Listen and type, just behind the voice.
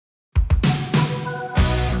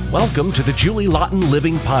Welcome to the Julie Lawton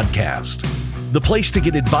Living Podcast, the place to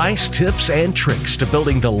get advice, tips, and tricks to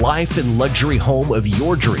building the life and luxury home of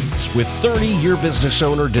your dreams with 30-year business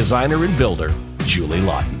owner, designer, and builder, Julie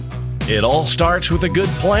Lawton. It all starts with a good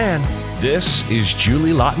plan. This is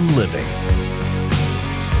Julie Lawton Living.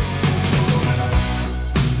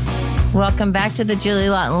 Welcome back to the Julie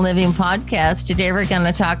Lawton Living Podcast. Today we're going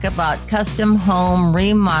to talk about custom home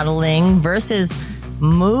remodeling versus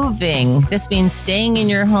moving. This means staying in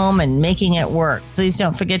your home and making it work. Please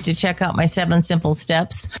don't forget to check out my 7 simple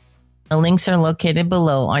steps. The links are located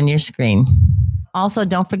below on your screen. Also,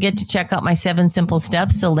 don't forget to check out my 7 simple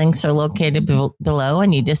steps. The links are located below,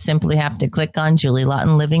 and you just simply have to click on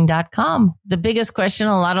julielawtonliving.com. The biggest question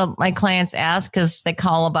a lot of my clients ask, because they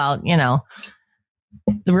call about,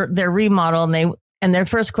 their remodel, and their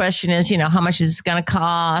first question is, how much is this going to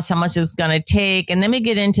cost? How much is it going to take? And then we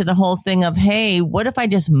get into the whole thing of, hey, what if I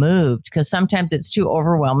just moved? Because sometimes it's too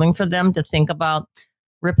overwhelming for them to think about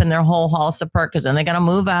ripping their whole house apart, because then they got to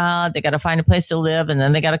move out, they got to find a place to live, and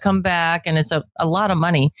then they got to come back, and it's a lot of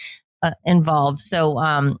money involved.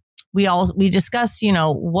 So we discuss,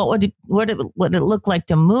 what would it look like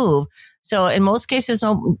to move? So in most cases,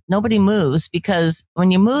 nobody moves, because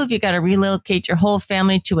when you move, you got to relocate your whole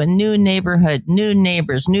family to a new neighborhood, new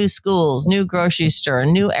neighbors, new schools, new grocery store,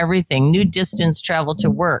 new everything, new distance travel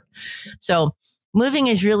to work. So moving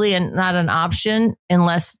is really not an option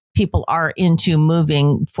unless people are into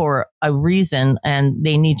moving for a reason and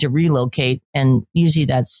they need to relocate. And usually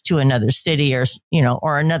that's to another city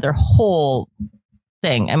or another whole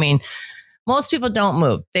thing. I mean, most people don't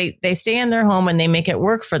move. They stay in their home and they make it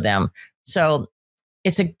work for them. So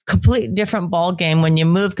it's a complete different ball game when you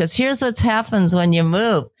move, because here's what happens when you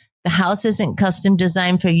move. The house isn't custom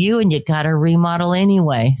designed for you, and you got to remodel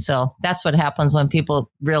anyway. So that's what happens when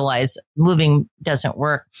people realize moving doesn't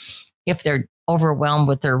work. If they're overwhelmed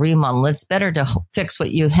with their remodel, it's better to fix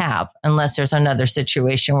what you have, unless there's another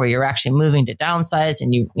situation where you're actually moving to downsize,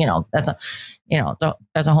 and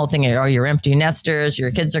that's a whole thing. Or you're empty nesters,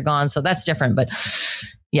 your kids are gone, so that's different. But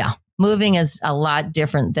yeah, moving is a lot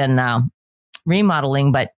different than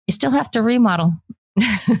remodeling, but you still have to remodel.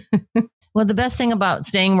 Well, the best thing about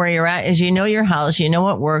staying where you're at is your house,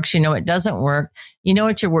 what works, what doesn't work,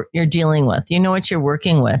 what you're dealing with, what you're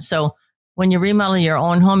working with. So when you remodel your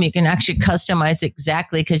own home, you can actually customize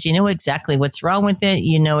exactly, because you know exactly what's wrong with it.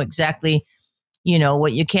 You know exactly,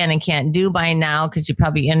 what you can and can't do by now, because you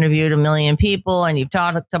probably interviewed a million people and you've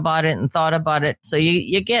talked about it and thought about it. So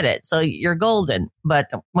you get it. So you're golden. But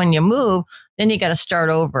when you move, then you got to start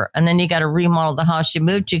over, and then you got to remodel the house you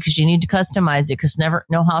moved to, because you need to customize it, because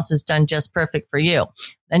no house is done just perfect for you.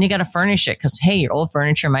 Then you got to furnish it, because, hey, your old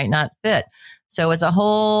furniture might not fit. So it's a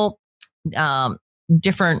whole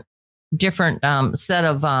different set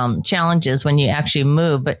of challenges when you actually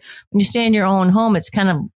move. But when you stay in your own home, it's kind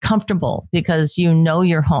of comfortable, because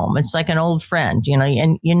your home. It's like an old friend,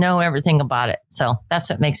 and you know everything about it. So that's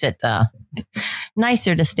what makes it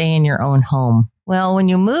nicer to stay in your own home. Well, when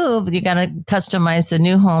you move, you got to customize the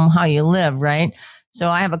new home how you live, right? So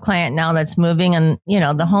I have a client now that's moving, and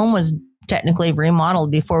the home was technically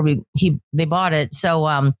remodeled before they bought it.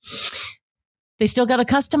 So they still got to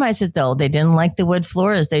customize it, though. They didn't like the wood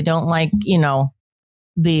floors. They don't like,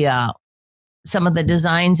 the some of the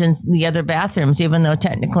designs in the other bathrooms, even though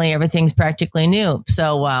technically everything's practically new.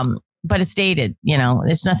 So, but it's dated.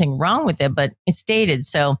 There's nothing wrong with it, but it's dated.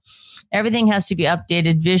 So everything has to be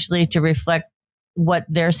updated visually to reflect what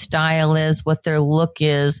their style is, what their look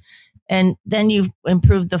is. And then you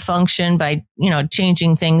improve the function by,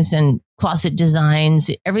 changing things and closet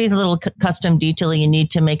designs, every little custom detail you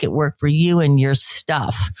need to make it work for you and your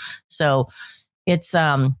stuff. So it's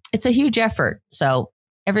a huge effort. So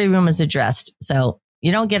every room is addressed. So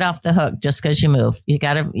you don't get off the hook just because you move. You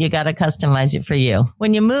gotta customize it for you.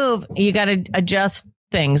 When you move, you gotta adjust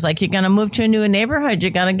things. Like, you're going to move to a new neighborhood. You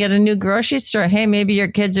got to get a new grocery store. Hey, maybe your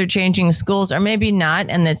kids are changing schools, or maybe not.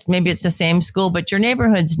 And maybe it's the same school, but your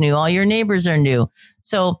neighborhood's new. All your neighbors are new.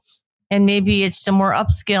 So, and maybe it's a more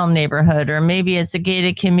upscale neighborhood, or maybe it's a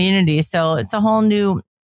gated community. So it's a whole new,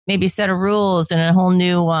 maybe set of rules and a whole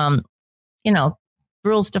new,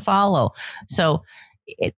 rules to follow. So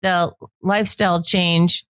the lifestyle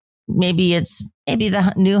change, maybe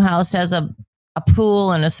the new house has a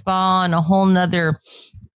pool and a spa and a whole nother,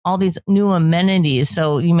 all these new amenities.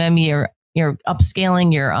 So you're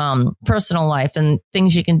upscaling your personal life and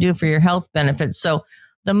things you can do for your health benefits. So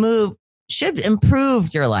the move should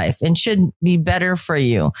improve your life and should be better for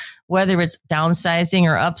you, whether it's downsizing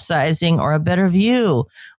or upsizing or a better view,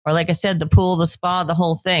 or like I said, the pool, the spa, the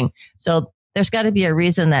whole thing. So there's got to be a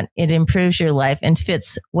reason that it improves your life and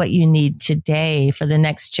fits what you need today for the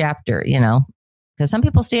next chapter, because some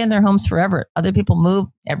people stay in their homes forever. Other people move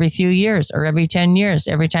every few years or every 10 years,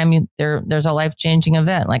 every time there's a life-changing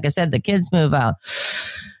event. Like I said, the kids move out,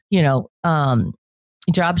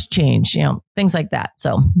 jobs change, things like that.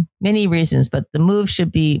 So many reasons, but the move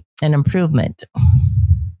should be an improvement.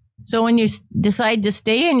 So when you decide to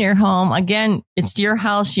stay in your home, again, it's your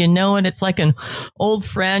house, it. It's like an old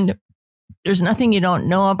friend. There's nothing you don't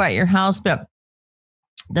know about your house, but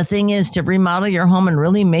the thing is to remodel your home and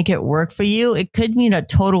really make it work for you. It could mean a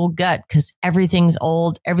total gut because everything's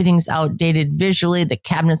old, everything's outdated visually. The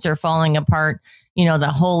cabinets are falling apart. The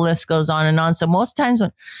whole list goes on and on. So most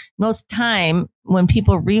time when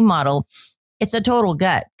people remodel, it's a total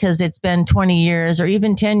gut because it's been 20 years or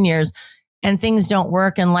even 10 years and things don't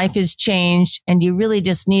work and life has changed and you really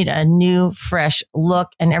just need a new, fresh look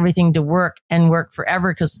and everything to work and work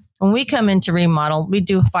forever. Because when we come into remodel, we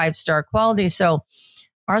do 5-star quality. So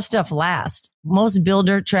our stuff lasts. Most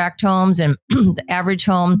builder tract homes and the average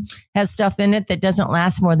home has stuff in it that doesn't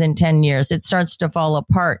last more than 10 years. It starts to fall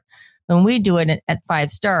apart. When we do it at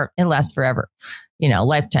 5-star, it lasts forever.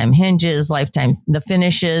 Lifetime hinges, the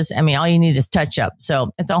finishes. All you need is touch up.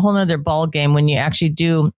 So it's a whole nother ball game when you actually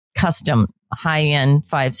do custom high-end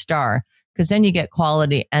 5-star, because then you get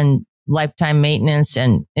quality and lifetime maintenance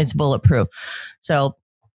and it's bulletproof. So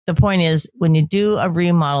the point is when you do a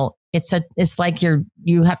remodel, it's like you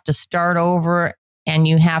have to start over and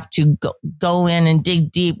you have to go in and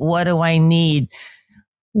dig deep. What do I need?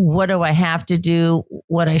 What do I have to do?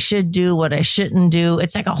 What I should do, what I shouldn't do.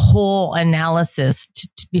 It's like a whole analysis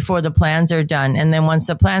before the plans are done. And then once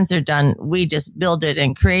the plans are done, we just build it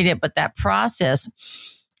and create it. But that process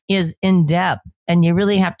is in depth and you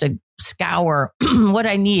really have to scour what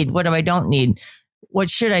I need, what do I don't need, what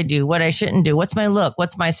should I do, what I shouldn't do, what's my look,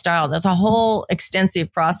 what's my style. That's a whole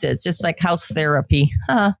extensive process, just like house therapy,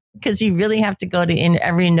 because you really have to go to in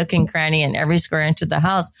every nook and cranny and every square inch of the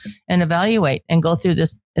house and evaluate and go through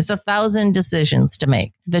this. It's 1,000 decisions to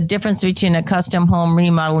make. The difference between a custom home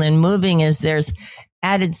remodel and moving is there's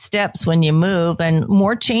added steps when you move and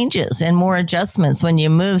more changes and more adjustments when you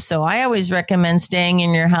move. So I always recommend staying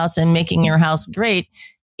in your house and making your house great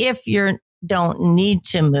if you don't need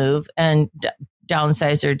to move and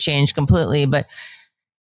downsize or change completely. But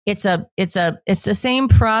it's the same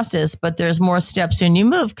process, but there's more steps when you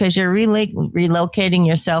move because you're relocating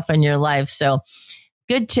yourself and your life. So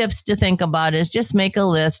good tips to think about is just make a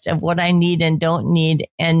list of what I need and don't need.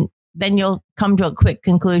 And then you'll come to a quick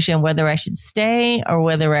conclusion whether I should stay or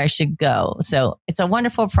whether I should go. So it's a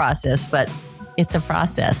wonderful process, but it's a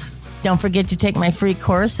process. Don't forget to take my free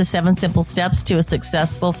course, The 7 Simple Steps to a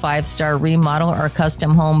Successful 5-Star Remodel or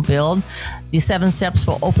Custom Home Build. These 7 steps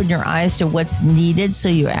will open your eyes to what's needed so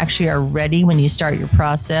you actually are ready when you start your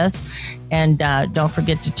process. And don't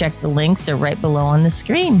forget to check the links. They're right below on the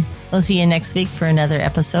screen. We'll see you next week for another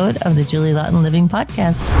episode of the Julie Lawton Living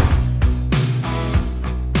Podcast.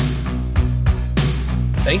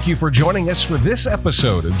 Thank you for joining us for this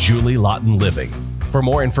episode of Julie Lawton Living. For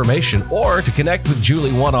more information or to connect with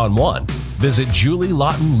Julie one-on-one, visit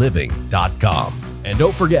julielawtonliving.com. And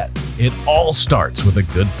don't forget, it all starts with a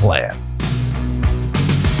good plan.